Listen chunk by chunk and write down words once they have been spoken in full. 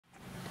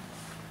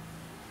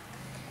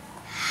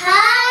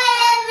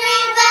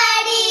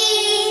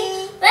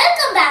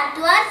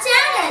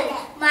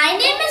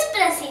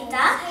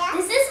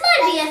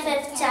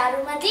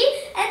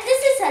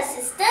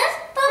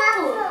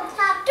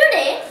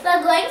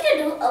to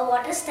do a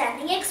water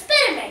standing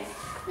experiment.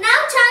 Now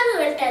Charu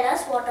will tell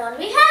us what all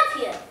we have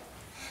here.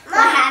 We're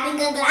having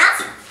a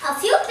glass, a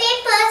few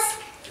papers,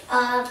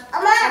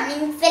 an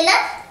ink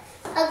filler,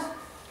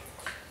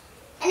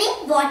 an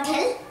ink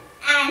bottle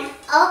and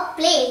a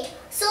plate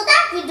so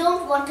that we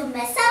don't want to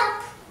mess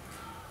up.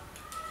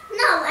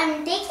 Now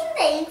I'm taking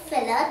the ink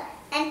filler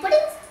and putting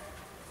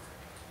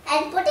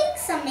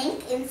some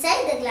ink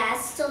inside the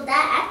glass so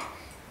that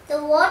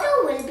the water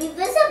will be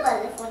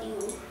visible for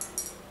you.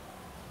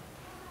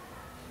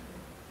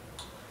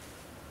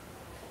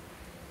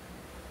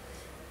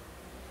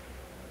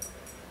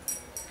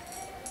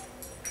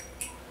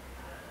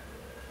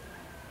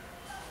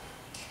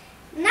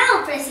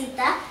 Now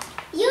Prasita,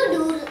 you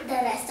do the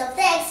rest of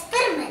the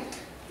experiment.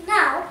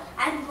 Now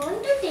I'm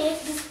going to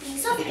take this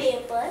piece of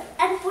paper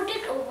and put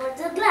it over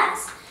the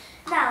glass.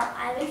 Now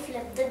I will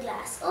flip the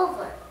glass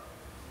over.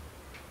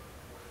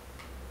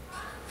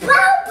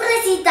 Wow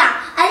Prasita,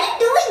 are you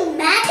doing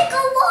magic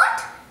or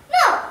what?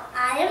 No,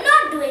 I am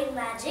not doing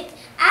magic.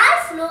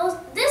 Air flows,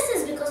 this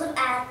is because of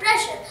air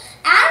pressure.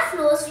 Air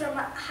flows from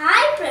a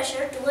high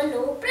pressure to a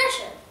low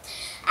pressure.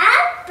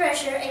 Air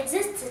pressure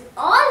exists in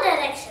all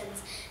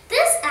directions.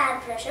 This air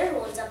pressure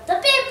holds up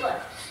the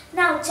paper.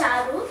 Now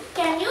Charu,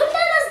 can you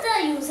tell us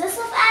the uses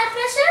of air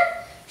pressure?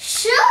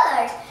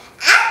 Sure.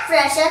 Air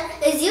pressure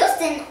is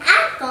used in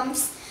air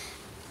pumps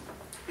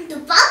to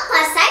pump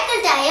our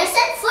cycle tires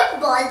and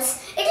footballs.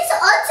 It is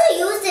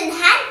also used in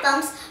hand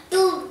pumps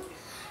to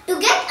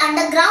get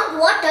underground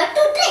water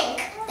to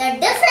drink. The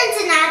difference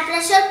in air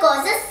pressure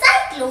causes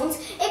cyclones